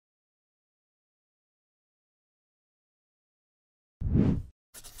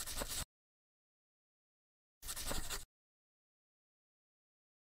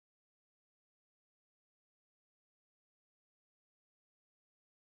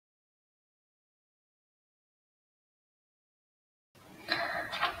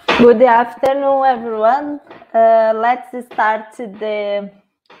Good afternoon, everyone. Let's start the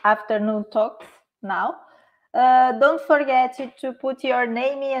afternoon talks now. Don't forget to put your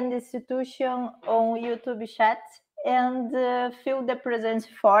name and institution on YouTube chat and fill the presence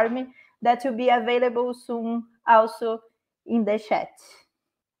form that will be available soon also in the chat.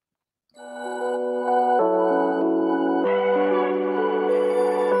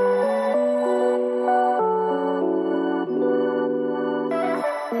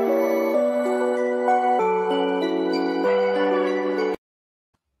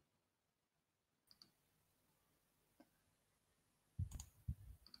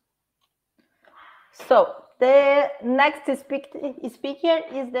 So the next speaker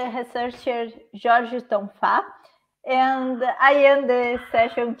is the researcher Jorge Tonfat, and I am the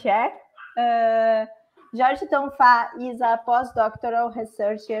session chair. Jorge Tonfat is a postdoctoral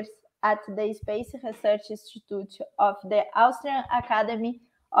researcher at the Space Research Institute of the Austrian Academy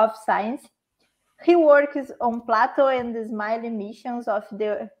of Sciences. He works on PLATO and SMILE missions of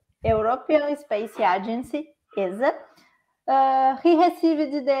the European Space Agency, ESA. He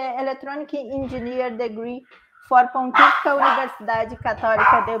received the electronic engineer degree for Pontificia Universidad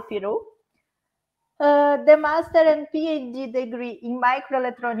Católica del Perú, the master and PhD degree in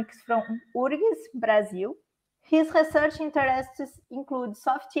microelectronics from UFRGS, Brazil. His research interests include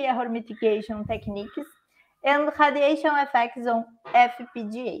software mitigation techniques and radiation effects on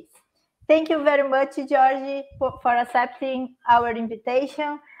FPGAs. Thank you very much, Jorge, for accepting our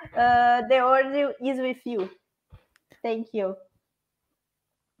invitation. The order is with you. Thank you.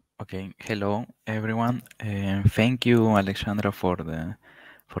 Okay, hello everyone. Thank you, Alexandra, for the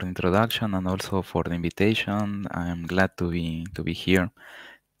introduction and also for the invitation. I'm glad to be here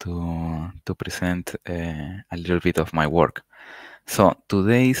to present a little bit of my work. So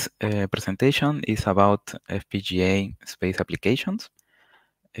today's presentation is about FPGA space applications.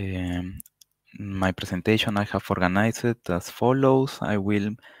 My presentation I have organized it as follows. I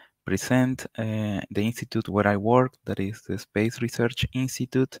will present the institute where I work, that is the Space Research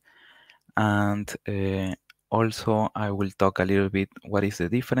Institute, and also I will talk a little bit what is the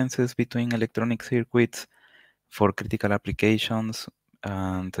differences between electronic circuits for critical applications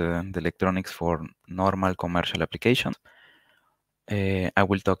and the electronics for normal commercial applications. I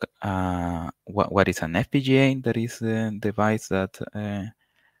will talk what is an FPGA, that is the device that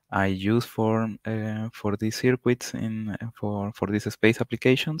I use for these circuits for these space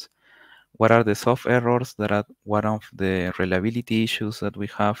applications. What are the soft errors that are one of the reliability issues that we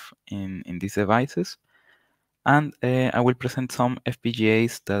have in these devices? And I will present some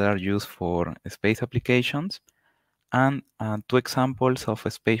FPGAs that are used for space applications and two examples of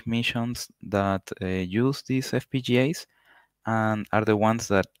space missions that use these FPGAs and are the ones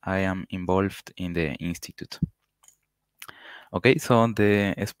that I am involved in the institute. Okay, so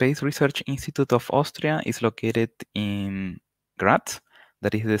the Space Research Institute of Austria is located in Graz.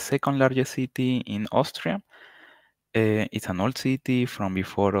 That is the second largest city in Austria. It's an old city from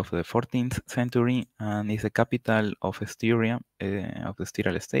before of the 14th century and is the capital of Styria, of the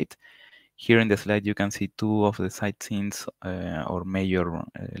Styrian state. Here in the slide you can see two of the sightseeings or major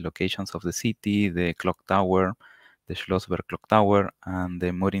locations of the city, the clock tower, the Schlossberg clock tower, and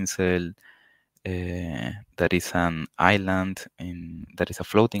the Murinsel, that is an island that is a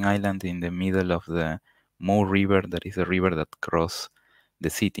floating island in the middle of the Mur River, that is a river that crosses the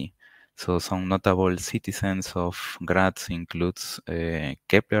city. So some notable citizens of Graz includes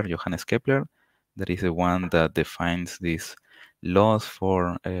Kepler, Johannes Kepler, that is the one that defines these laws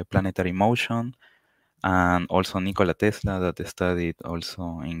for planetary motion, and also Nikola Tesla, that studied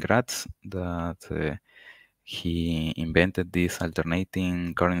also in Graz, that he invented this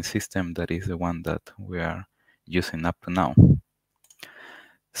alternating current system that is the one that we are using up to now.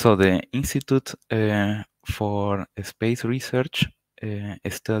 So the Institute for Space Research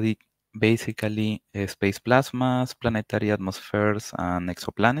studied basically space plasmas, planetary atmospheres, and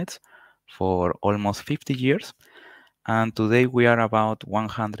exoplanets for almost 50 years. And today we are about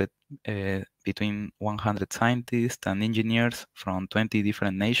 100, between 100 scientists and engineers from 20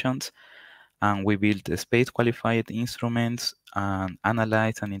 different nations. And we build space qualified instruments and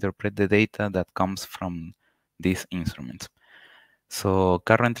analyze and interpret the data that comes from these instruments. So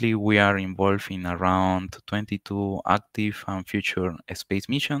currently we are involved in around 22 active and future space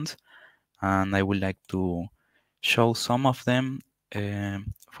missions, and I would like to show some of them.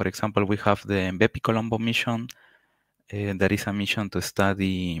 For example, we have the Bepi Colombo mission. That is a mission to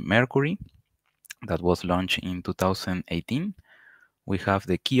study Mercury that was launched in 2018. We have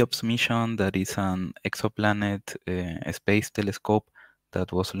the Cheops mission, that is an exoplanet space telescope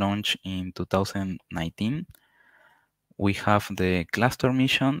that was launched in 2019. We have the cluster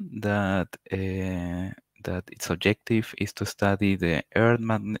mission that its objective is to study the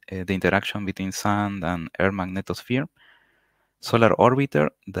the interaction between Sun and Earth magnetosphere. Solar Orbiter,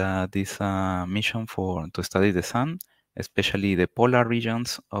 that is a mission to study the Sun, especially the polar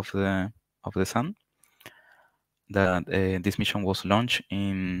regions of the Sun. That this mission was launched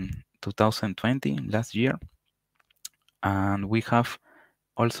in 2020, last year. And we have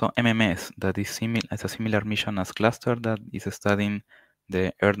also MMS, that is a similar mission as Cluster, that is studying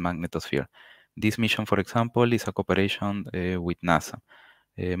the Earth magnetosphere. This mission, for example, is a cooperation with NASA.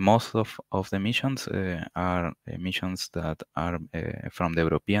 Most of the missions are missions that are from the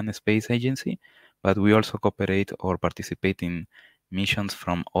European Space Agency, but we also cooperate or participate in missions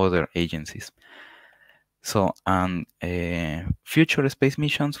from other agencies. So, and future space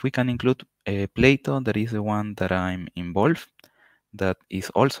missions, we can include PLATO, that is the one that I'm involved, that is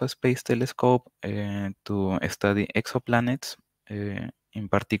also a space telescope to study exoplanets, in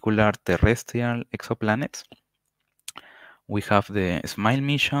particular terrestrial exoplanets. We have the SMILE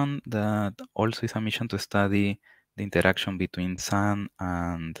mission, that also is a mission to study the interaction between Sun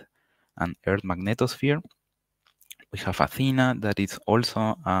and Earth magnetosphere. We have Athena, that is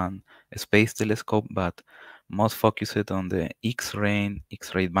also a space telescope, but most focused on the X-ray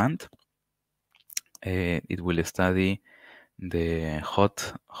band. It will study the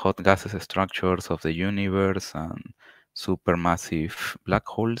hot gases structures of the universe and supermassive black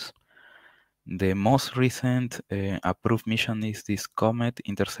holes. The most recent approved mission is this Comet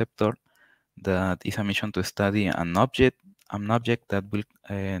Interceptor, that is a mission to study an object that will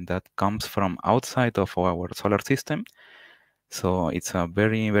that comes from outside of our solar system. So it's a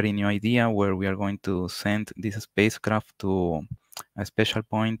very new idea, where we are going to send this spacecraft to a special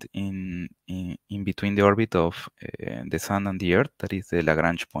point in between the orbit of the Sun and the Earth, that is the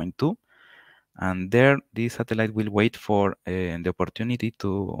Lagrange point 2. And there, this satellite will wait for the opportunity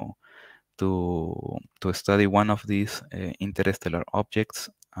to study one of these interstellar objects.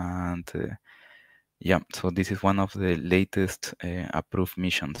 And yeah, so this is one of the latest approved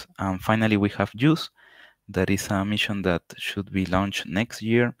missions. And finally, we have JUICE. That is a mission that should be launched next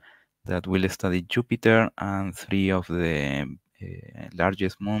year, that will study Jupiter and 3 of the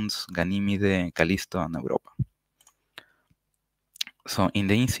largest moons, Ganymede, Callisto, and Europa. So in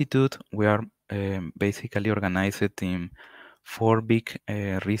the Institute, we are basically organized in 4 big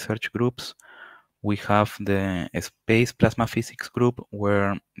research groups. We have the Space Plasma Physics group,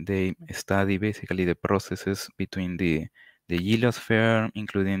 where they study basically the processes between the heliosphere,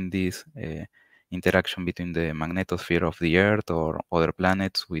 including this interaction between the magnetosphere of the Earth or other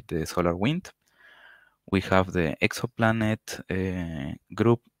planets with the solar wind. We have the exoplanet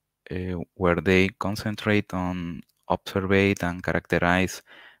group, where they concentrate on observe and characterize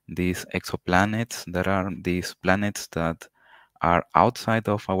these exoplanets, that are these planets that are outside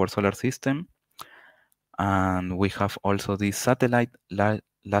of our solar system. And we have also the satellite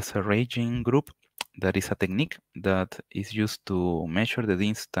laser ranging group, that is a technique that is used to measure the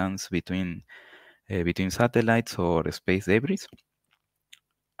distance between satellites or space debris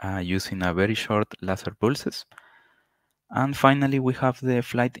using a very short laser pulses. And finally, we have the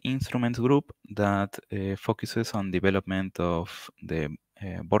flight instruments group, that focuses on development of the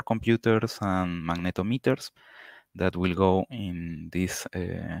board computers and magnetometers that will go in these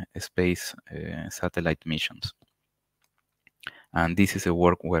space satellite missions. And this is a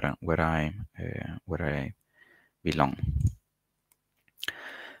work where I belong.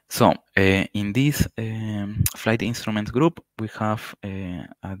 So in this flight instruments group, we have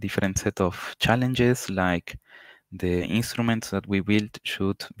a different set of challenges, like the instruments that we build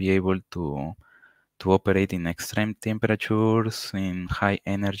should be able to operate in extreme temperatures, in high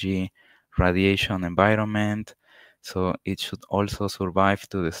energy radiation environment. So it should also survive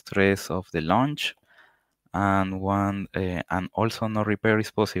to the stress of the launch, and also no repair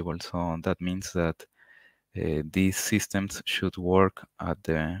is possible. So that means that these systems should work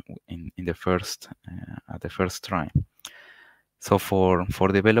in the first try. So for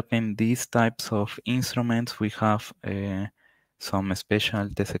developing these types of instruments, we have some special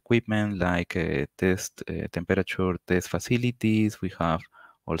test equipment, like test temperature test facilities. We have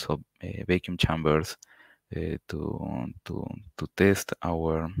also vacuum chambers to test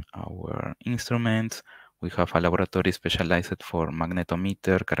our instruments. We have a laboratory specialized for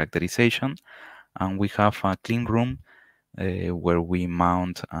magnetometer characterization, and we have a clean room where we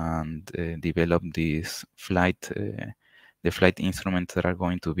mount and develop these the flight instruments that are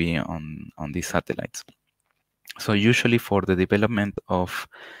going to be on these satellites. So usually for the development of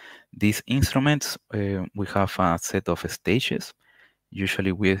these instruments, we have a set of stages.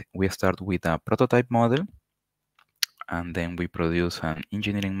 Usually we start with a prototype model, and then we produce an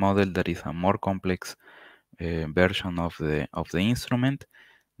engineering model that is a more complex version of the instrument.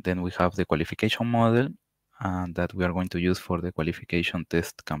 Then we have the qualification model that we are going to use for the qualification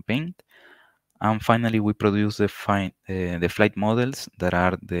test campaign. And finally, we produce the flight models that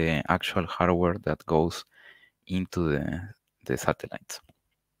are the actual hardware that goes into the satellites.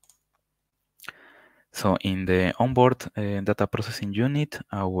 So in the onboard data processing unit,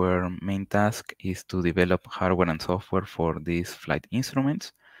 our main task is to develop hardware and software for these flight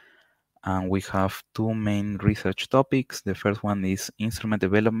instruments. And we have two main research topics. The first one is instrument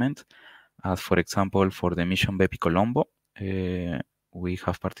development. As for example, for the mission Bepi Colombo, we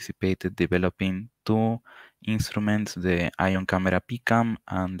have participated developing two instruments, the ion camera PCAM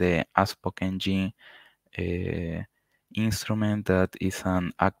and the ASPOC-NG instrument that is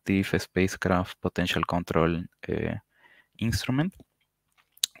an active spacecraft potential control instrument.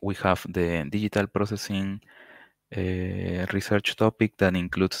 We have the digital processing research topic that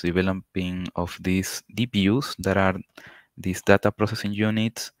includes developing of these DPUs that are these data processing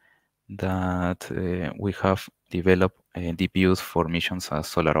units that we have developed DPUs for missions as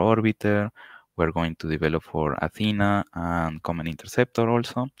Solar Orbiter. We're going to develop for Athena and Comet Interceptor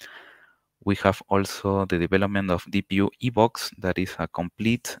also. We have also the development of DPU eBox, that is a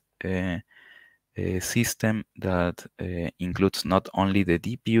complete system that includes not only the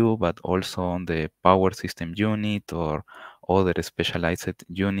DPU, but also the power system unit or other specialized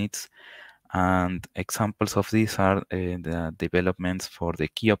units. And examples of these are the developments for the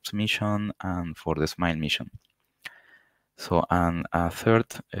KEOPS mission and for the SMILE mission. So, and a third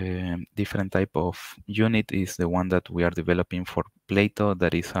different type of unit is the one that we are developing for PLATO,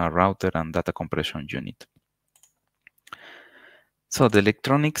 that is a router and data compression unit. So the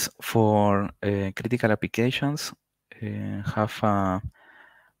electronics for critical applications have a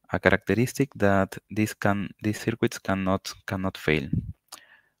characteristic that these circuits cannot fail.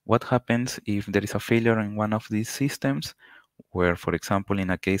 What happens if there is a failure in one of these systems, where, for example,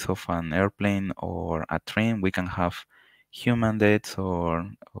 in a case of an airplane or a train, we can have human deaths or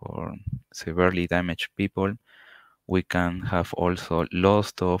severely damaged people. We can have also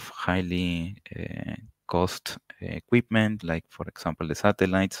loss of highly cost equipment, like, for example, the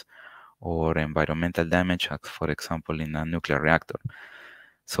satellites, or environmental damage, as, for example, in a nuclear reactor.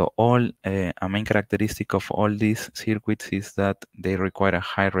 So a main characteristic of all these circuits is that they require a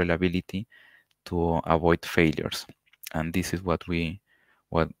high reliability to avoid failures. And this is what we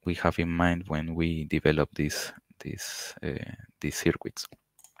have in mind when we develop these circuits.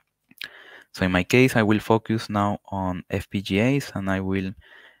 So in my case, I will focus now on FPGAs, and I will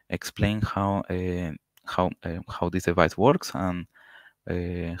explain how this device works and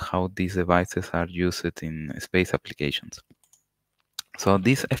how these devices are used in space applications. So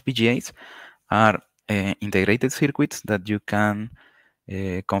these FPGAs are integrated circuits that you can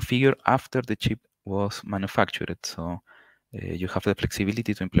configure after the chip was manufactured. So you have the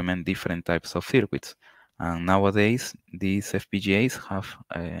flexibility to implement different types of circuits. And nowadays, these FPGAs have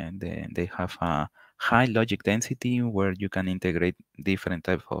they have a high logic density where you can integrate different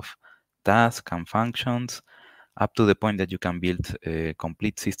types of tasks and functions, up to the point that you can build a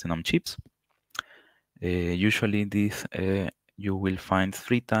complete system on chips. Usually, you will find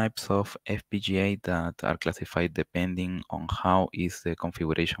three types of FPGA that are classified depending on how is the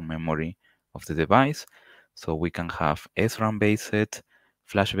configuration memory of the device. So we can have SRAM-based,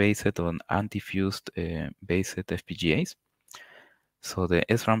 flash-based, or anti-fused based FPGAs. So the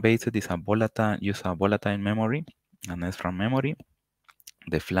SRAM-based is use a volatile memory, an SRAM memory.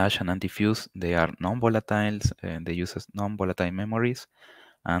 The flash and anti-fuse, they are non-volatiles, and they use non-volatile memories.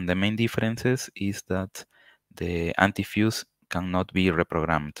 And the main differences is that the anti-fuse cannot be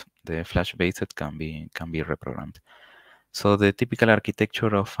reprogrammed. The flash-based can be reprogrammed. So the typical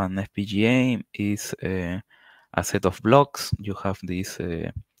architecture of an FPGA is a set of blocks. You have these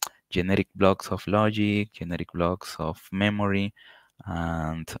generic blocks of logic, generic blocks of memory,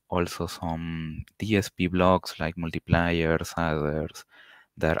 and also some DSP blocks like multipliers, adders,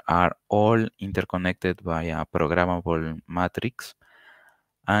 that are all interconnected by a programmable matrix.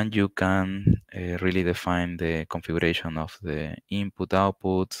 And you can really define the configuration of the input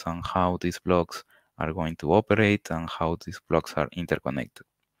outputs and how these blocks are going to operate and how these blocks are interconnected.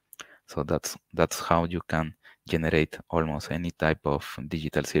 So that's how you can generate almost any type of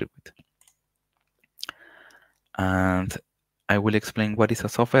digital circuit. And I will explain what is a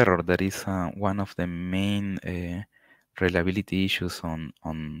soft error. That is one of the main reliability issues on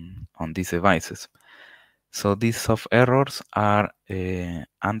these devices. So these soft errors are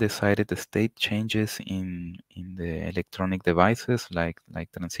undecided state changes in the electronic devices, like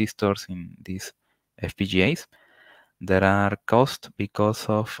transistors in these FPGAs, that are caused because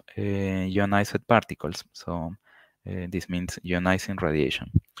of ionized particles. So this means ionizing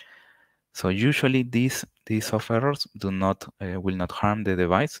radiation. So usually these soft errors will not harm the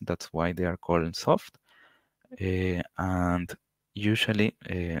device. That's why they are called soft. And usually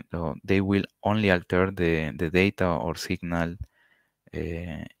they will only alter the data or signal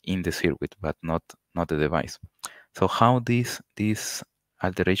in the circuit, but not the device. So how this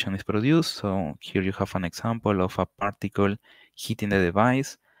alteration is produced? So here you have an example of a particle hitting the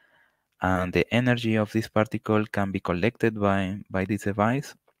device, and the energy of this particle can be collected by this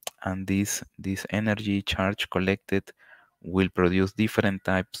device, and this energy charge collected will produce different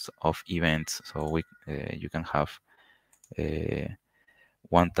types of events. So you can have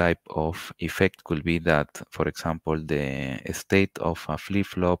one type of effect could be that, for example, the state of a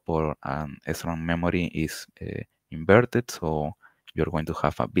flip-flop or an SRAM memory is inverted, so you're going to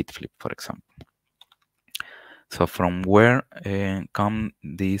have a bit flip, for example. So from where come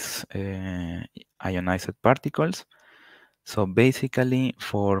these ionized particles? So basically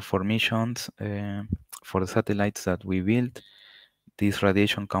for missions, for the satellites that we build, this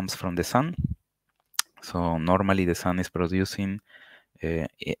radiation comes from the sun. So normally the sun is producing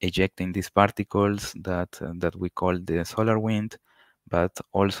ejecting these particles that we call the solar wind, but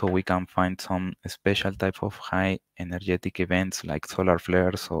also we can find some special type of high energetic events like solar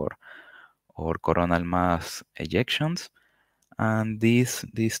flares or coronal mass ejections, and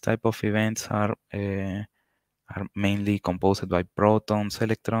these type of events are mainly composed by protons,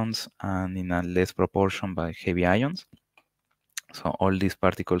 electrons, and in a less proportion by heavy ions. So all these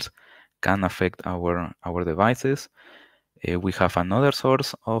particles can affect our devices. We have another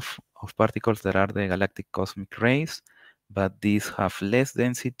source of particles that are the galactic cosmic rays, but these have less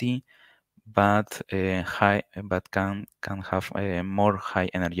density, but can have more high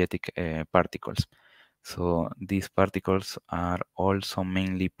energetic particles. So these particles are also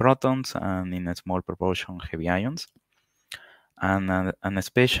mainly protons and in a small proportion heavy ions. And a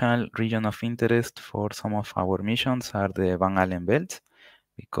special region of interest for some of our missions are the Van Allen belts,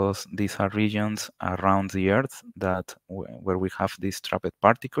 because these are regions around the Earth where we have these trapped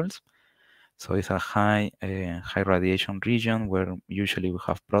particles. So it's a high radiation region where usually we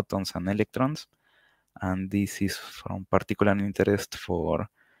have protons and electrons, and this is from particular interest for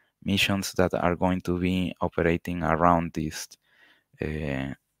missions that are going to be operating around these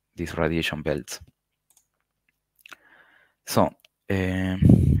radiation belts. So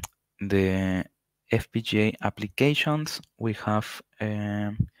the FPGA applications, we have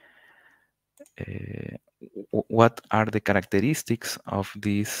what are the characteristics of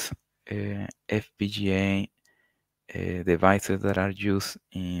these FPGA devices that are used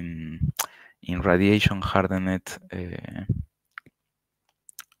in radiation hardened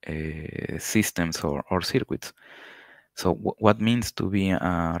systems or circuits. So what means to be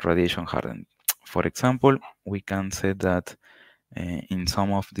radiation hardened? For example, we can say that in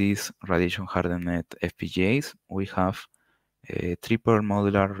some of these radiation hardened FPGAs, we have a triple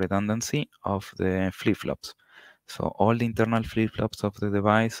modular redundancy of the flip-flops. So all the internal flip-flops of the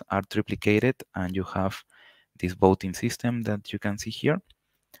device are triplicated, and you have this voting system that you can see here.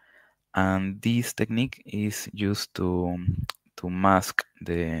 And this technique is used to mask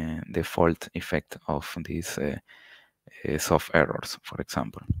the fault effect of these soft errors, for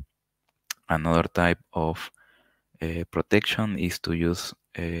example. Another type of protection is to use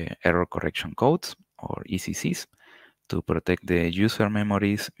error correction codes, or ECCs, to protect the user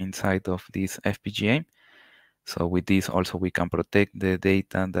memories inside of this FPGA. So with this also we can protect the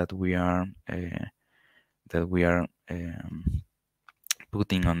data that we are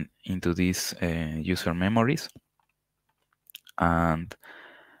putting into these user memories. And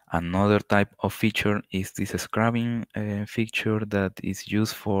another type of feature is this scrubbing feature that is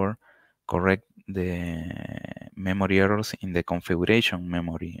used for correct the memory errors in the configuration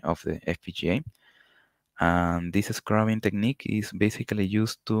memory of the FPGA. And this scrubbing technique is basically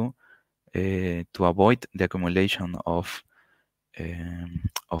used to avoid the accumulation of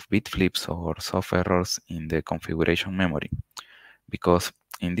bit flips or soft errors in the configuration memory, because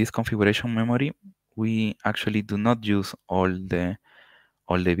in this configuration memory we actually do not use all the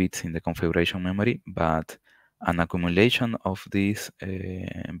bits in the configuration memory, but an accumulation of these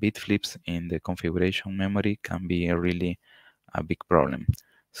bit flips in the configuration memory can be really a big problem.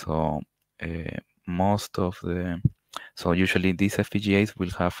 So usually these FPGAs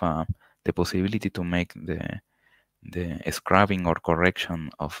will have the possibility to make the scrubbing or correction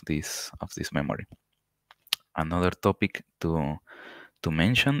of this memory. Another topic to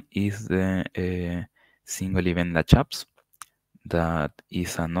mention is the single event latch-ups. That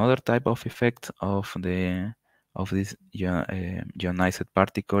is another type of effect of the these ionized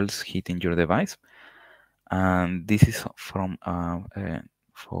particles hitting your device. And this is from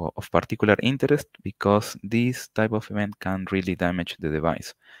of particular interest because this type of event can really damage the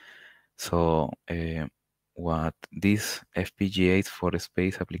device. So what these FPGAs for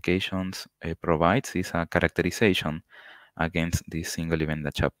space applications provides is a characterization against this single event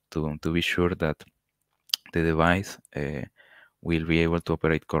attack to be sure that the device will be able to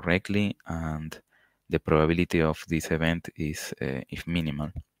operate correctly and the probability of this event is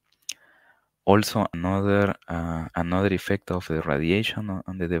minimal. Also, another effect of the radiation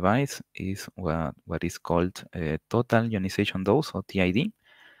on the device is what is called total ionization dose, or TID.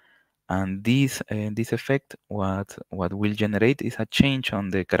 And this effect, what will generate is a change on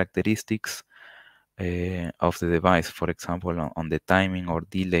the characteristics of the device. For example, on the timing or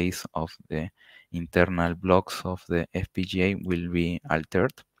delays of the internal blocks of the FPGA will be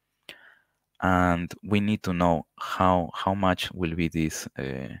altered. And we need to know how much will be this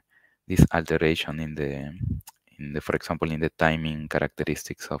alteration in the, for example, in the timing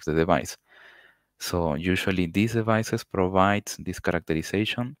characteristics of the device. So usually these devices provide this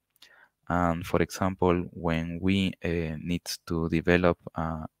characterization. And for example, when we need to develop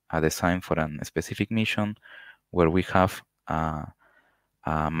a design for a specific mission where we have a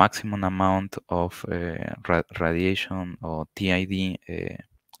maximum amount of radiation or TID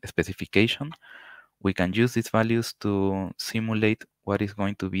specification, we can use these values to simulate what is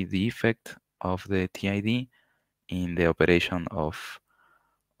going to be the effect of the TID in the operation of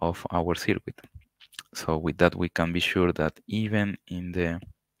our circuit. So with that, we can be sure that even in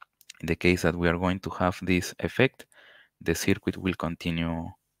the case that we are going to have this effect, the circuit will continue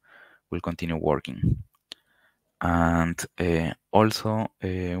working. And also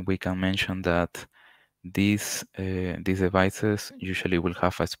we can mention that these devices usually will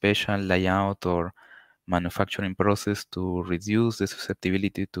have a special layout or manufacturing process to reduce the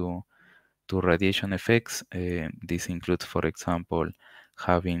susceptibility to radiation effects. This includes, for example,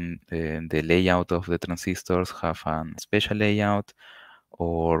 having the layout of the transistors have a special layout,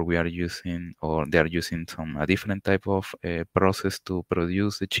 or they are using a different type of process to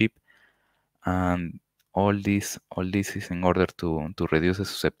produce the chip, and all this is in order to reduce the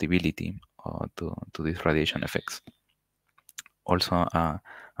susceptibility to these radiation effects. Also,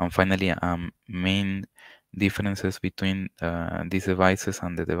 and finally, main differences between these devices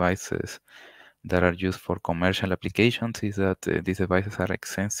and the devices that are used for commercial applications is that these devices are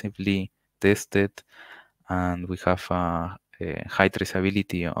extensively tested, and we have a high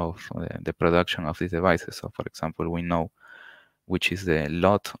traceability of the production of these devices. So, for example, we know which is the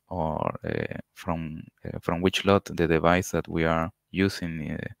lot, or from which lot the device that we are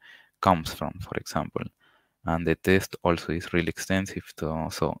using comes from, for example. And the test also is really extensive.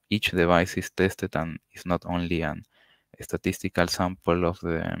 So each device is tested, and it's not only a statistical sample of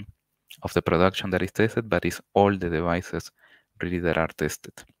the production that is tested, but it's all the devices really that are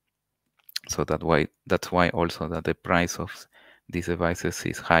tested. So that's why also that the price of these devices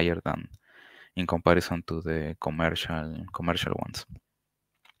is higher than in comparison to the commercial ones.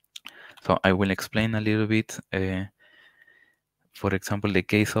 So I will explain a little bit, for example, the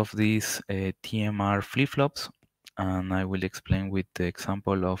case of these TMR flip-flops, and I will explain with the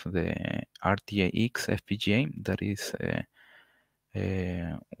example of the RTX FPGA, that is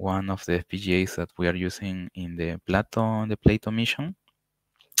one of the FPGAs that we are using in the PLATO mission.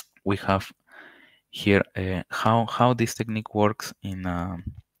 We have here how this technique works in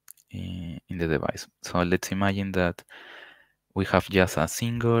the device. So let's imagine that we have just a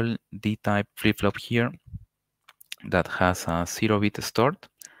single D-type flip-flop here that has a 0-bit stored.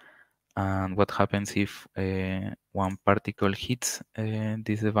 And what happens if one particle hits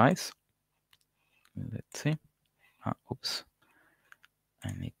this device? Let's see. Oops.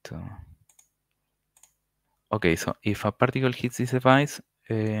 I need to... Okay, so if a particle hits this device,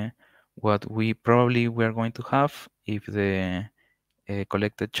 what we are going to have, if the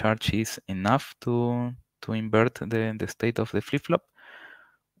collected charge is enough to invert the state of the flip-flop,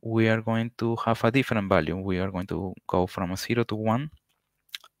 we are going to have a different value. We are going to go from a 0 to 1.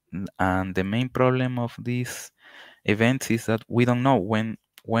 And the main problem of these events is that we don't know when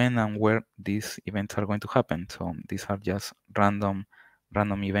and where these events are going to happen. So these are just random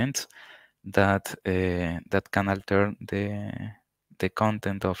events that can alter the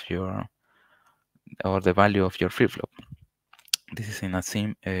content of your, or the value of your flip-flop. This is in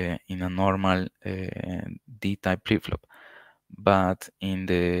a normal D-type flip-flop, but in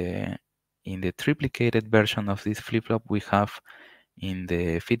the triplicated version of this flip-flop, we have in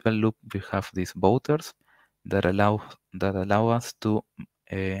the feedback loop we have these voters that allow us to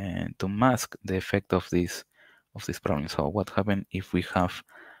mask the effect of this this problem. So what happens if we have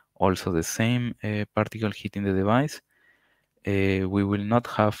also the same particle hitting the device? We will not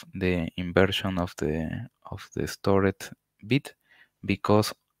have the inversion of the stored bit,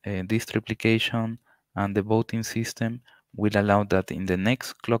 because this triplication and the voting system will allow that in the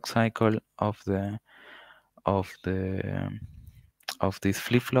next clock cycle of this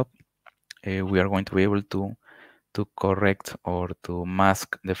flip-flop, we are going to be able to correct or to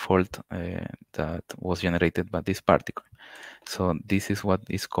mask the fault that was generated by this particle. So this is what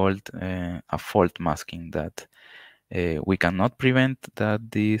is called a fault masking, that we cannot prevent that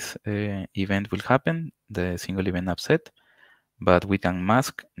this event will happen, the single event upset, but we can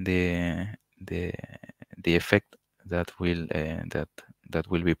mask the effect that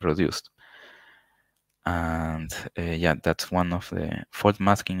will be produced. And yeah, that's one of the fault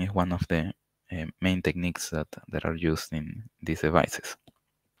masking is one of the main techniques that are used in these devices.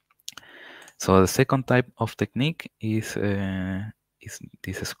 So the second type of technique is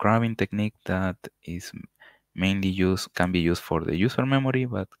this scrubbing technique that is mainly can be used for the user memory,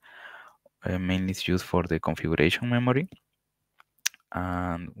 but mainly it's used for the configuration memory.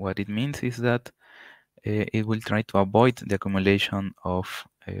 And what it means is that it will try to avoid the accumulation of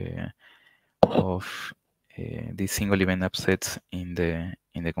these single event upsets in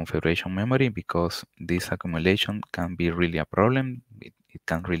the configuration memory, because this accumulation can be really a problem. It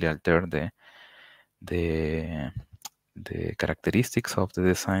can really alter the characteristics of the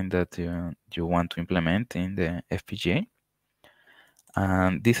design that you want to implement in the FPGA.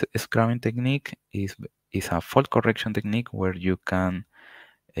 And this scrubbing technique is a fault correction technique where you can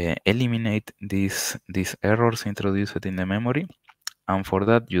eliminate these errors introduced in the memory. And for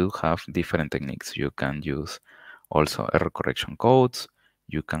that, you have different techniques. You can use also error correction codes.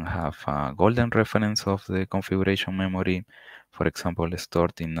 You can have a golden reference of the configuration memory, for example,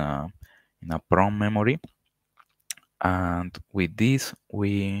 stored in a PROM memory. And with this,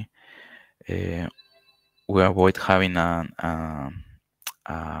 we avoid having a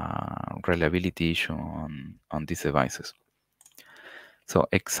reliability issue on these devices. So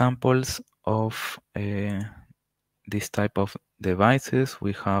examples of this type of devices,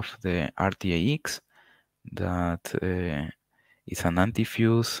 we have the RTAX, that is an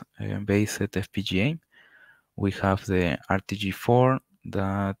anti-fuse based FPGA. We have the RTG4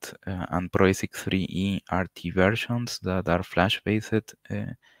 that and Pro-ASIC-3E RT versions that are flash-based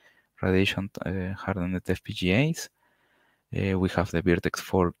radiation hardened FPGAs. We have the Virtex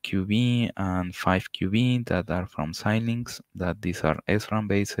 4QB and 5QB that are from Xilinx, that these are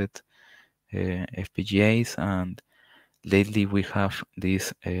SRAM-based FPGAs. And lately we have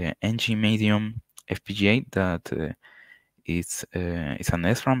this NG Medium FPGA that is an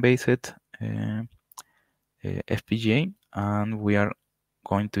SRAM-based FPGA, and we are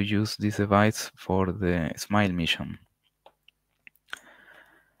going to use this device for the SMILE mission.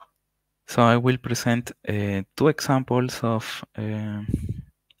 So I will present two examples of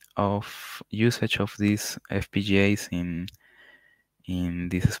usage of these FPGAs in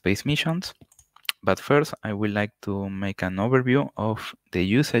these space missions. But first, I would like to make an overview of the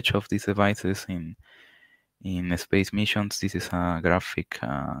usage of these devices in space missions. This is a graph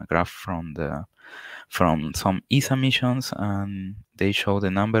from some ESA missions, and they show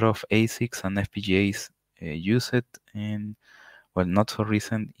the number of ASICs and FPGAs used in, well, not so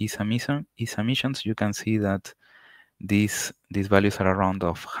recent ESA missions. You can see that these values are around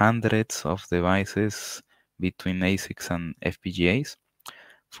of hundreds of devices between ASICs and FPGAs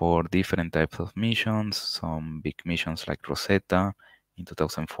for different types of missions. Some big missions like Rosetta in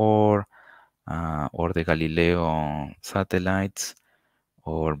 2004, or the Galileo satellites,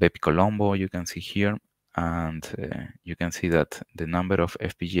 or Bepi Colombo, you can see here. And you can see that the number of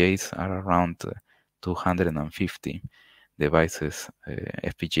FPGAs are around 250 devices,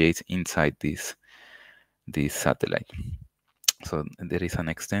 FPGAs inside this satellite. So there is an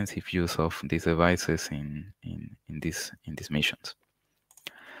extensive use of these devices in these missions.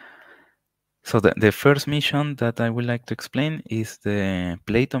 So the first mission that I would like to explain is the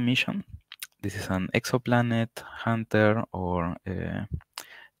PLATO mission. This is an exoplanet hunter or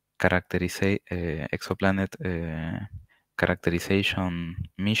exoplanet characterization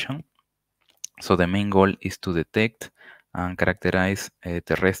mission. So the main goal is to detect and characterize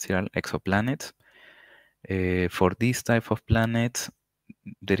terrestrial exoplanets. For this type of planets,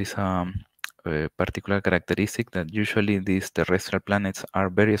 there is a particular characteristic that usually these terrestrial planets are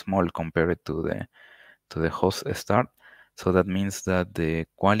very small compared to the host star. So that means that the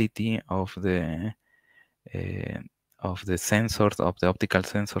quality of the sensors, of the optical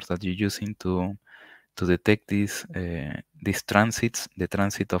sensors that you're using to to detect these transits, the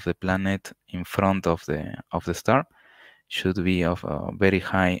transit of the planet in front of the star should be of very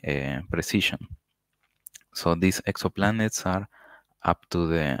high precision. So these exoplanets are up to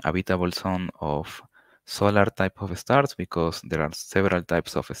the habitable zone of solar type of stars, because there are several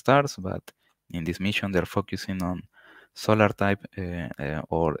types of stars, but in this mission they're focusing on solar type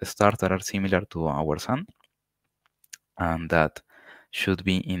or stars that are similar to our sun, and that should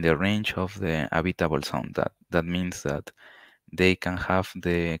be in the range of the habitable zone. That means that they can have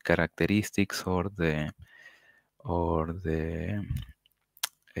the characteristics or the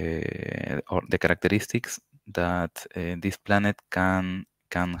characteristics that this planet can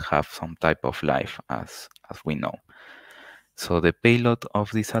have some type of life, as we know. So the payload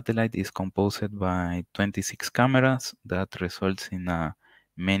of the satellite is composed by 26 cameras that results in a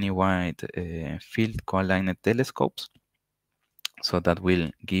many wide field co-aligned telescopes. So that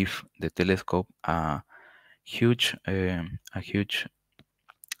will give the telescope a huge,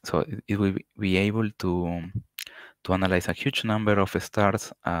 so it will be able to analyze a huge number of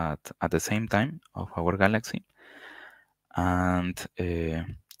stars at the same time of our galaxy. And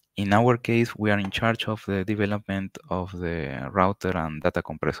in our case, we are in charge of the development of the router and data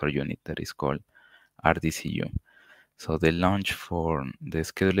compressor unit that is called RDCU. So the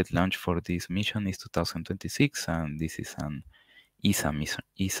scheduled launch for this mission is 2026, and this is an ESA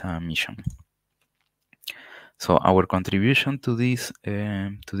mission. So our contribution to this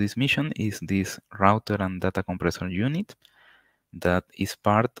mission is this router and data compressor unit that is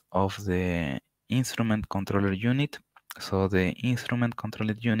part of the instrument controller unit. So the instrument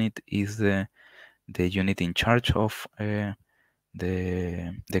controller unit is the unit in charge of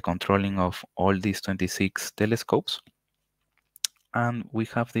the controlling of all these 26 telescopes, and we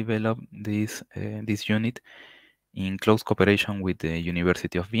have developed this unit in close cooperation with the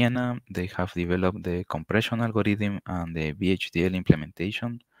University of Vienna. They have developed the compression algorithm and the VHDL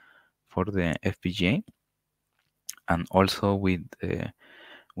implementation for the FPGA, and also with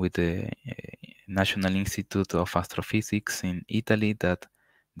the National Institute of Astrophysics in Italy, that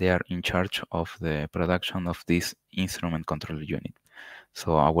they are in charge of the production of this instrument controller unit.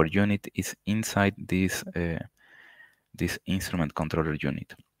 So our unit is inside this instrument controller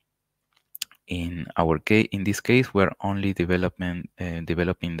unit. In this case, we're only developing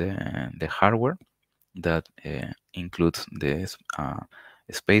the hardware that includes the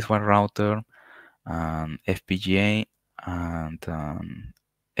spaceward router, FPGA, and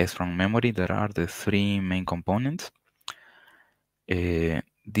SRAM memory. That are the three main components.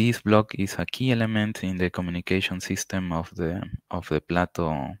 This block is a key element in the communication system of the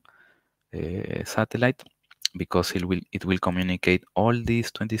PLATO satellite, because it will communicate all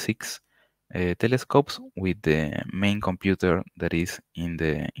these 26 telescopes with the main computer that is in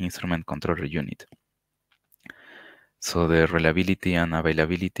the instrument controller unit. So the reliability and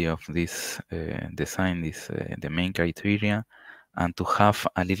availability of this design is the main criteria, and to have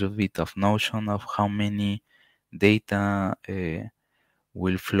a little bit of notion of how many data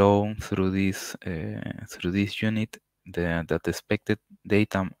will flow through this unit. That expected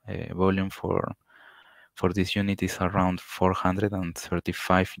data volume for this unit is around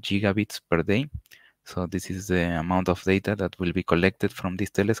 435 gigabits per day. So this is the amount of data that will be collected from these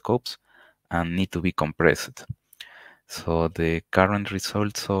telescopes and need to be compressed. So the current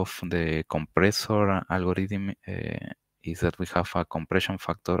results of the compressor algorithm is that we have a compression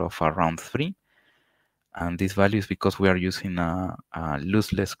factor of around 3. And this value is because we are using a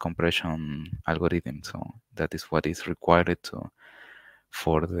lossless compression algorithm. So that is what is required to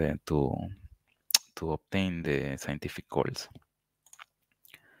obtain the scientific goals.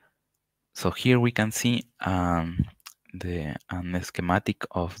 So here we can see a schematic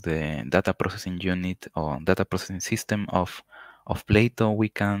of the data processing unit or data processing system of PLATO. We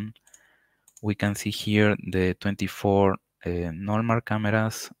can see here the 24 normal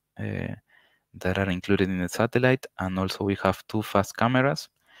cameras that are included in the satellite, and also we have 2 fast cameras.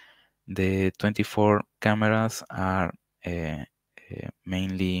 The 24 cameras are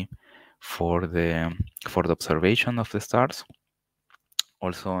mainly for the observation of the stars.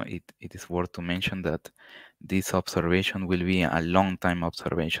 Also, it is worth to mention that this observation will be a long time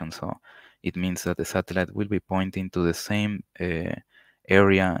observation. So it means that the satellite will be pointing to the same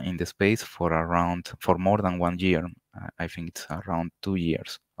area in the space for more than 1 year. I think it's around 2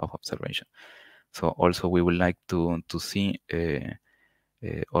 years of observation. So also we would like to see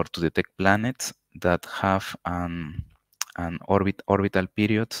or to detect planets that have an orbital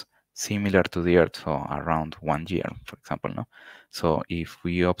periods similar to the Earth, so around 1 year, for example. No? So if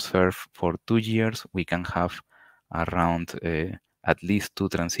we observe for 2 years, we can have around at least 2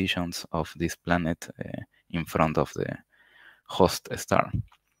 transitions of this planet in front of the host star.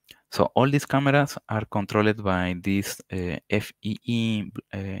 So all these cameras are controlled by these FEE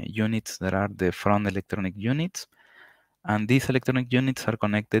units that are the front electronic units. And these electronic units are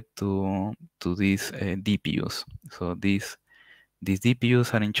connected to these DPUs. So these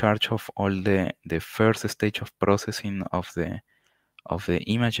DPUs are in charge of all the first stage of processing of the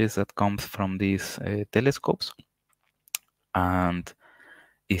images that comes from these telescopes. And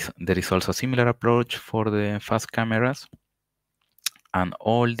there is also a similar approach for the fast cameras. And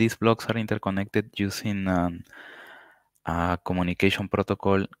all these blocks are interconnected using a communication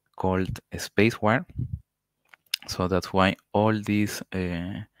protocol called SpaceWire. So that's why all these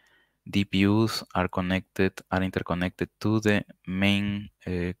DPUs are interconnected to the main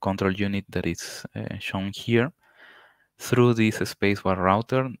control unit that is shown here through this SpaceWire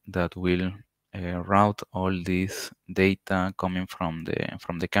router that will route all this data coming from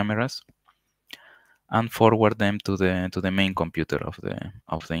the cameras and forward them to the main computer of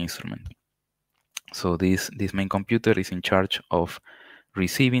the instrument. So this main computer is in charge of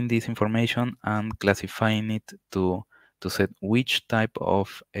receiving this information and classifying it to set which type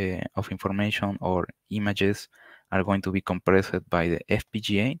of information or images are going to be compressed by the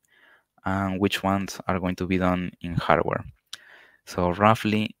FPGA and which ones are going to be done in hardware. So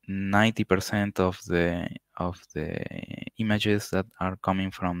roughly 90% of the images that are coming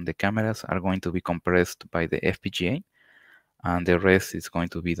from the cameras are going to be compressed by the FPGA, and the rest is going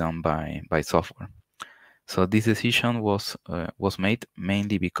to be done by software. So this decision was made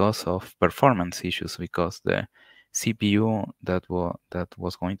mainly because of performance issues, because the CPU that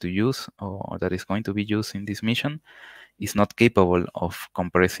was going to use or that is going to be used in this mission is not capable of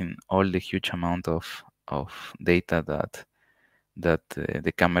compressing all the huge amount of data that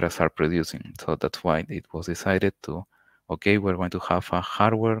the cameras are producing. So that's why it was decided to, okay, we're going to have a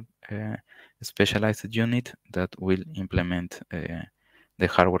hardware specialized unit that will implement the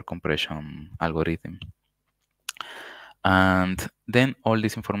hardware compression algorithm. And then all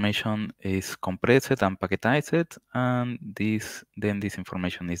this information is compressed and packetized, and then this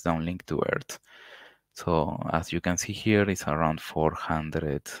information is downlinked to Earth. So as you can see here, it's around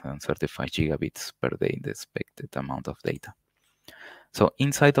 435 gigabits per day, the expected amount of data. So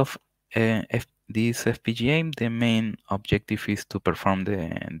inside of this FPGA, the main objective is to perform the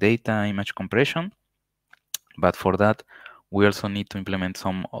data image compression. But for that, we also need to implement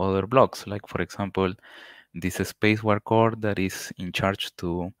some other blocks, like for example, this SpaceWire core that is in charge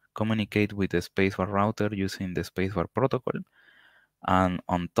to communicate with the SpaceWire router using the SpaceWire protocol. And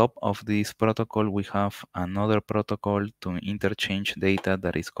on top of this protocol, we have another protocol to interchange data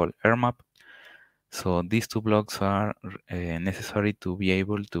that is called AirMap. So these two blocks are necessary to be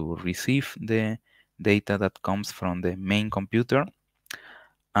able to receive the data that comes from the main computer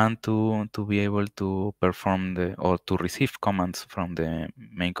and to be able to perform or to receive commands from the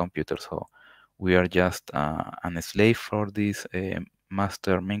main computer. So we are just a slave for this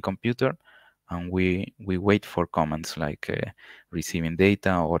master main computer, and we wait for commands like receiving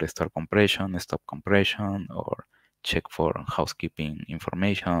data or start compression, stop compression, or check for housekeeping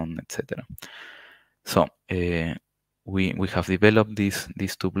information, etc. So we have developed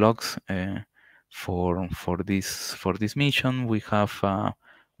these two blocks for this mission. We have a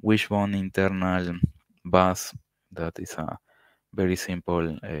wishbone internal bus that is a very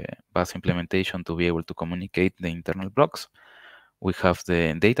simple bus implementation to be able to communicate the internal blocks. We have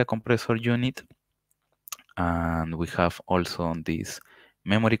the data compressor unit, and we have also this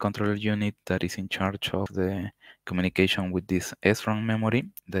memory controller unit that is in charge of the communication with this SRAM memory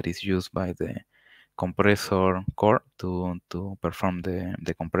that is used by the compressor core to perform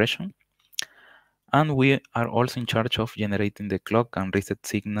the compression. And we are also in charge of generating the clock and reset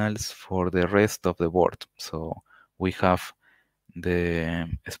signals for the rest of the board. So we have the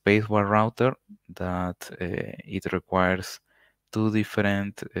SpaceWire router that it requires 2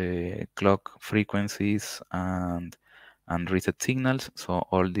 different clock frequencies and reset signals. So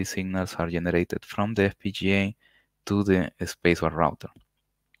all these signals are generated from the FPGA to the SpaceWire router.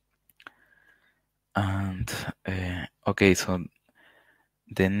 And okay, so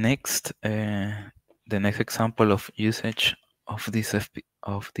the next example of usage of these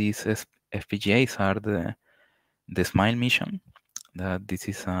FPGAs are the SMILE mission. That this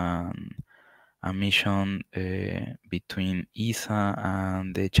is a mission between ESA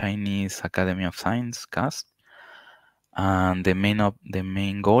and the Chinese Academy of Sciences, CASSW. And the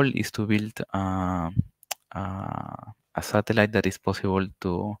main goal is to build a satellite that is possible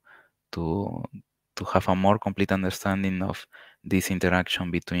to have a more complete understanding of this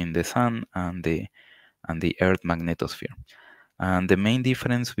interaction between the sun and the Earth magnetosphere. And the main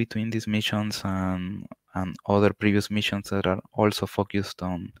difference between these missions and other previous missions that are also focused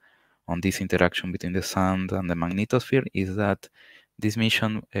on this interaction between the sun and the magnetosphere is that this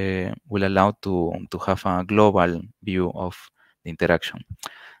mission will allow to have a global view of the interaction.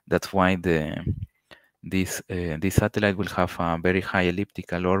 That's why this satellite will have a very high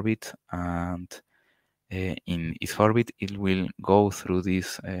elliptical orbit, and in its orbit it will go through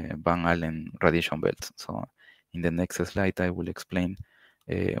this Van Allen radiation belt. So in the next slide I will explain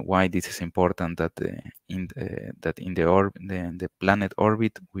why this is important, that in the planet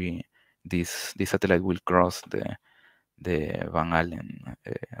orbit this satellite will cross the Van Allen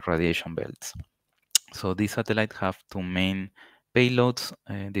radiation belts. So this satellite have two main payloads.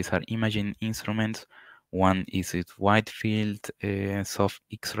 These are imaging instruments. One is its wide field soft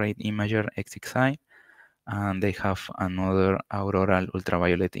X-ray imager XXI, and they have another auroral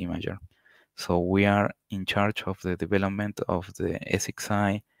ultraviolet imager. So we are in charge of the development of the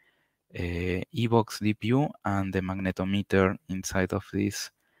SXI EVOX DPU and the magnetometer inside of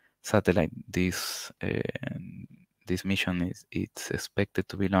this satellite. This mission it's expected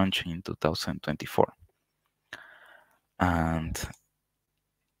to be launched in 2024. And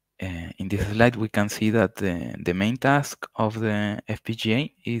in this slide we can see that the main task of the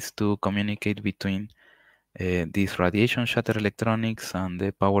FPGA is to communicate between this radiation shutter electronics and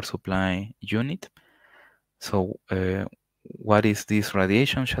the power supply unit. So what is this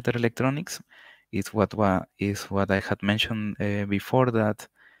radiation shutter electronics? It's what I had mentioned before, that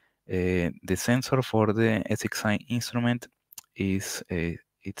the sensor for the SXI instrument is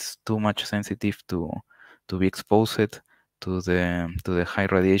it's too much sensitive to be exposed to the high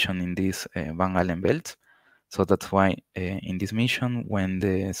radiation in these Van Allen belts. So that's why in this mission, when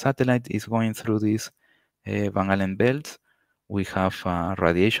the satellite is going through these Van Allen belts, we have a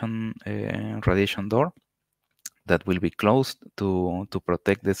radiation door that will be closed to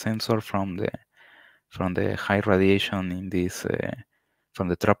protect the sensor from the high radiation in this from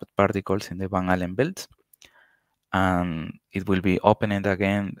the trapped particles in the Van Allen belts, and it will be opened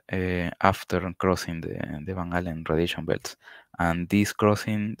again after crossing the Van Allen radiation belts. And this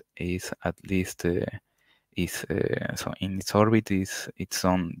crossing is at least so in its orbit it's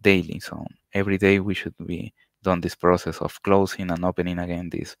on daily. So every day we should be done this process of closing and opening again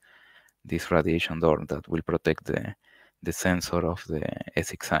this radiation door that will protect the sensor of the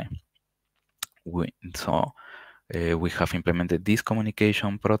SXI. We have implemented these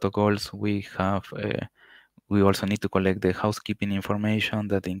communication protocols. We also need to collect the housekeeping information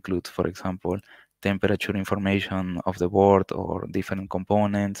that includes, for example, temperature information of the board or different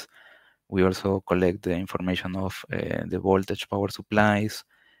components. We also collect the information of the voltage power supplies,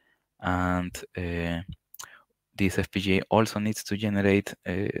 and this FPGA also needs to generate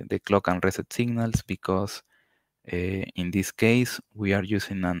the clock and reset signals, because in this case we are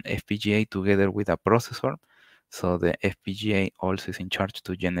using an FPGA together with a processor. So the FPGA also is in charge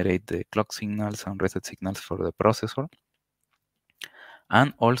to generate the clock signals and reset signals for the processor,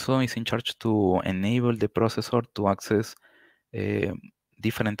 and also is in charge to enable the processor to access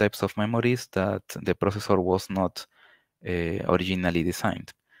different types of memories that the processor was not originally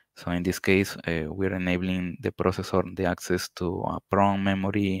designed. So in this case, we're enabling the processor the access to a PROM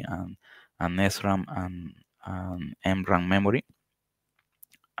memory and an SRAM and an MRAM memory.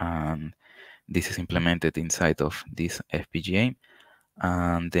 And this is implemented inside of this FPGA.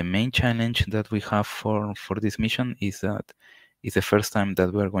 And the main challenge that we have for this mission is that it's the first time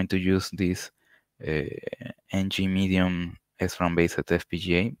that we're going to use this NG medium SRAM based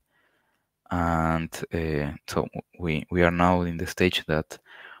FPGA. And so we are now in the stage that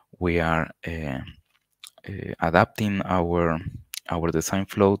we are adapting our design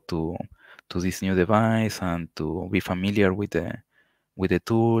flow to this new device, and to be familiar with the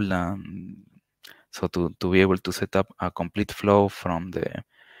tool, and so to be able to set up a complete flow from the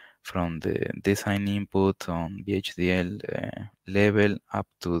design input on VHDL level up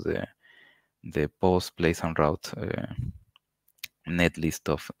to the post, place, and route net list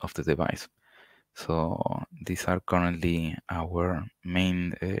of the device. So these are currently our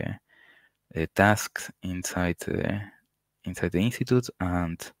main tasks inside the institute.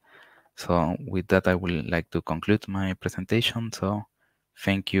 And so with that, I would like to conclude my presentation. So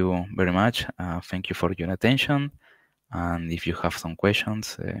thank you very much. Thank you for your attention. And if you have some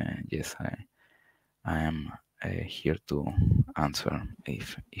questions, yes, I am here to answer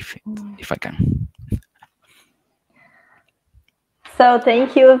if I can. So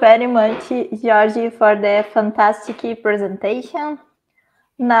thank you very much, Jorge, for the fantastic presentation.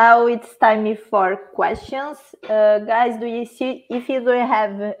 Now it's time for questions. Guys, if you do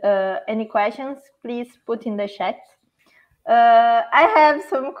have any questions, please put in the chat. I have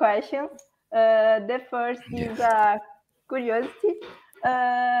some questions. The first is a curiosity.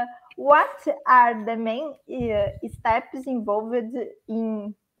 What are the main steps involved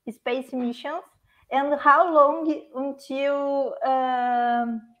in space missions, and how long until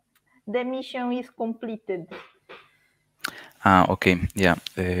the mission is completed? Okay, yeah.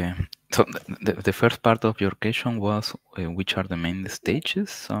 So the first part of your question was which are the main stages?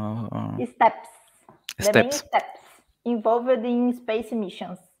 Steps. The main steps involved in space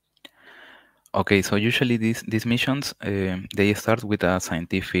missions. Okay, so usually these missions they start with a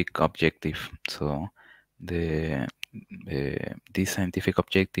scientific objective. So this scientific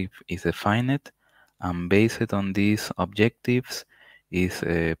objective is defined, and based on these objectives is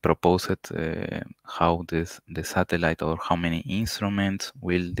proposed how the satellite, or how many instruments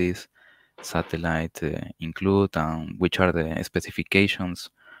will this satellite include, and which are the specifications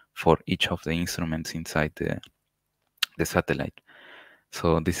for each of the instruments inside the satellite.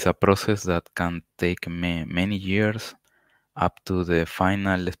 So this is a process that can take many years up to the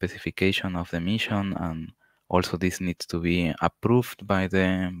final specification of the mission, and also this needs to be approved by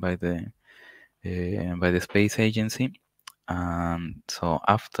the space agency. And so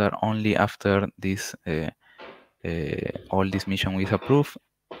only after this all this mission is approved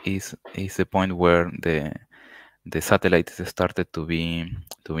is the point where the satellite is started to be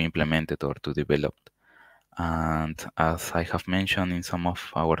implemented or to develop. And as I have mentioned in some of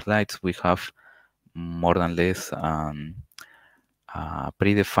our slides, we have more than less a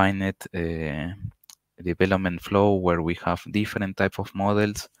predefined development flow where we have different type of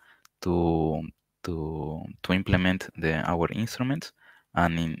models to implement our instruments.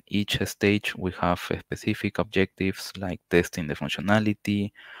 And in each stage, we have specific objectives like testing the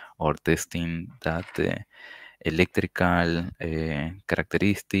functionality, or testing that the electrical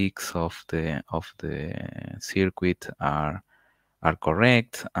characteristics of the circuit are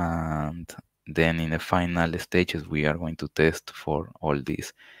correct. And then in the final stages, we are going to test for all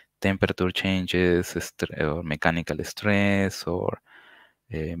these temperature changes, or mechanical stress, or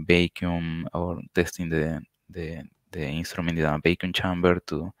vacuum, or testing the instrument in a vacuum chamber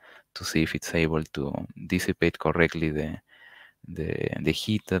to see if it's able to dissipate correctly the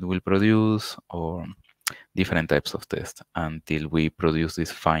heat that will produce, or different types of tests, until we produce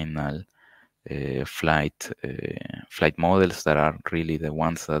this final flight models that are really the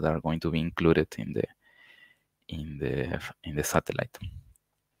ones that are going to be included in the satellite.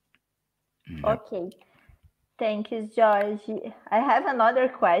 Okay, thank you, George. I have another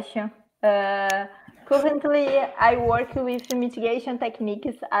question. Currently, I work with mitigation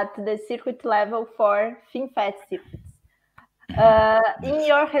techniques at the circuit level for FinFET circuits. In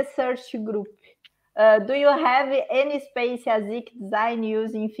your research group, do you have any space ASIC design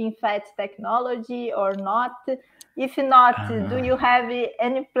using FinFET technology or not? If not, do you have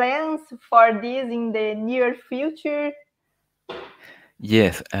any plans for this in the near future?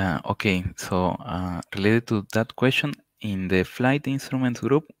 Yes, okay. So related to that question, in the flight instruments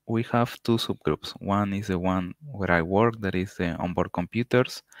group, we have two subgroups. One is the one where I work, that is the onboard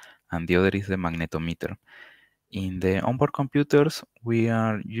computers, and the other is the magnetometer. In the onboard computers, we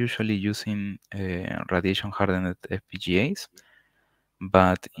are usually using radiation-hardened FPGAs,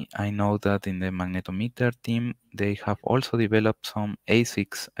 but I know that in the magnetometer team, they have also developed some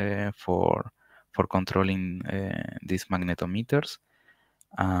ASICs for controlling these magnetometers.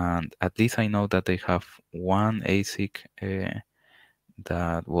 And at least I know that they have one ASIC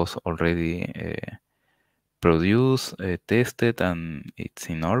that was already produced, tested, and it's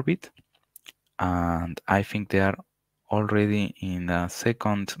in orbit. And I think they are already in the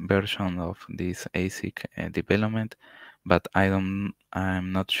second version of this ASIC development, but I'm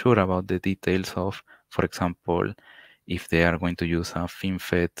not sure about the details of, for example, if they are going to use a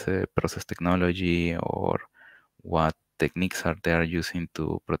FinFET process technology, or what techniques are they using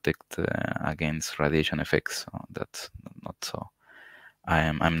to protect against radiation effects. So that's not so.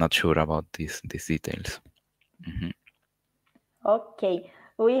 I'm not sure about these details. Okay,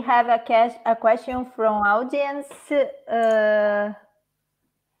 we have a question from audience.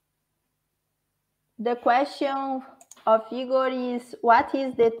 The question of Igor is, what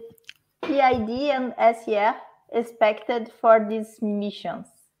is the TID and SER expected for these missions?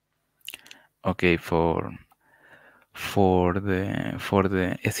 Okay, for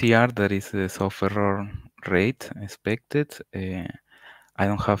the SER, that is the software error rate expected. I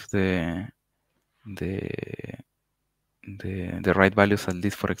don't have the right values, at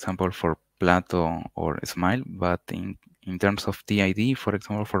least, for example, for PLATO or SMILE, but in terms of TID, for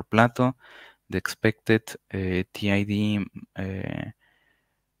example, for PLATO, the expected TID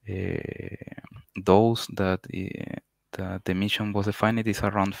dose that the emission was defined is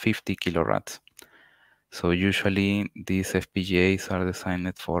around 50 kilorats. So usually these FPGAs are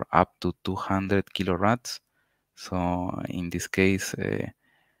designed for up to 200 kilorats. So in this case, the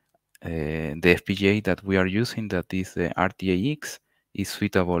FPGA that we are using, that is the RTAX, is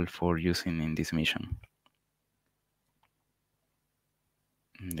suitable for using in this mission.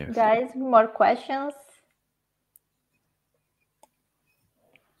 Yes. Guys, more questions?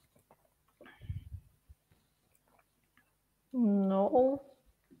 No.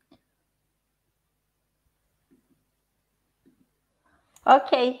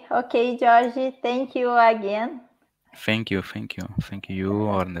 Okay, Jorge, thank you again. Thank you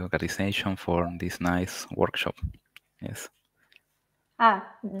and the organization for this nice workshop. Yes.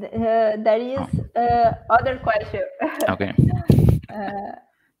 There is other question. Okay.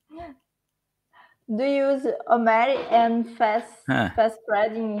 Do you use Omeri and fast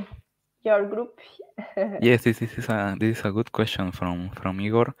spreading your group? Yes, this is a good question from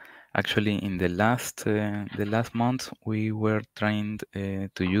Igor. Actually, in the last month, we were trying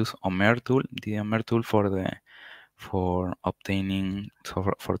to use Omer tool, the Omer tool for obtaining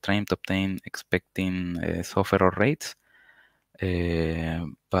for trying to obtain expecting software or rates.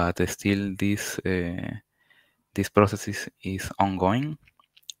 But still, this process is ongoing.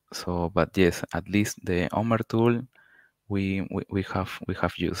 So, but yes, at least the Omer tool we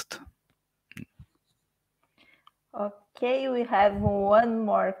have used. Okay, we have one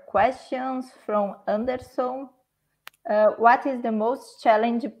more question from Anderson. What is the most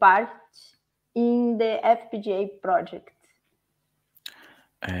challenging part in the FPGA project?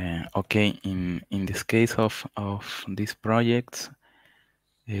 Okay, in this case of these projects,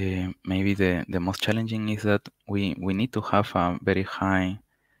 maybe the most challenging is that we need to have a very high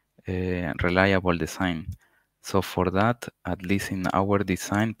reliable design. So for that, at least in our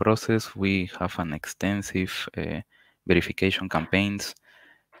design process, we have an extensive verification campaigns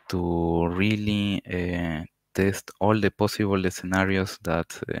to really test all the possible scenarios that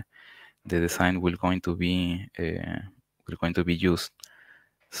the design will going to be used.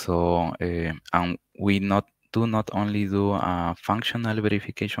 So and we do not only do functional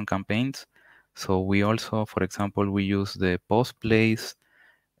verification campaigns. So we also, for example, we use the post-place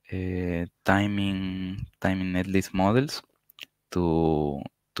timing netlist models to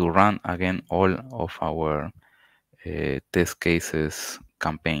run again all of our test cases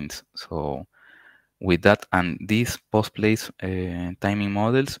campaigns. So with that and these post-place timing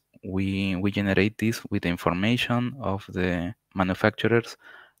models, we generate this with the information of the manufacturers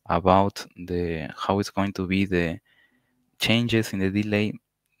about how it's going to be the changes in the delay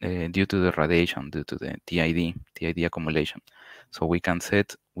due to the radiation, due to the TID accumulation. So we can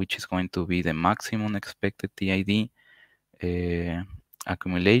set which is going to be the maximum expected TID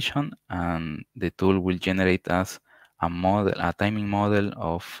accumulation, and the tool will generate us a timing model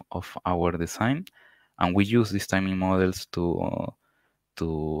of our design, and we use these timing models to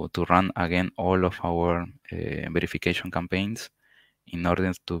run again all of our verification campaigns in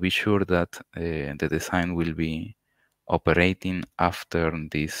order to be sure that the design will be operating after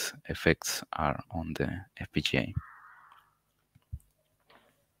these effects are on the FPGA.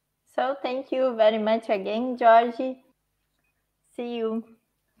 So thank you very much again, Jorge. See you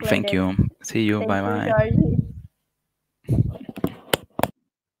later. Thank you. See you. Bye-bye. Jorge.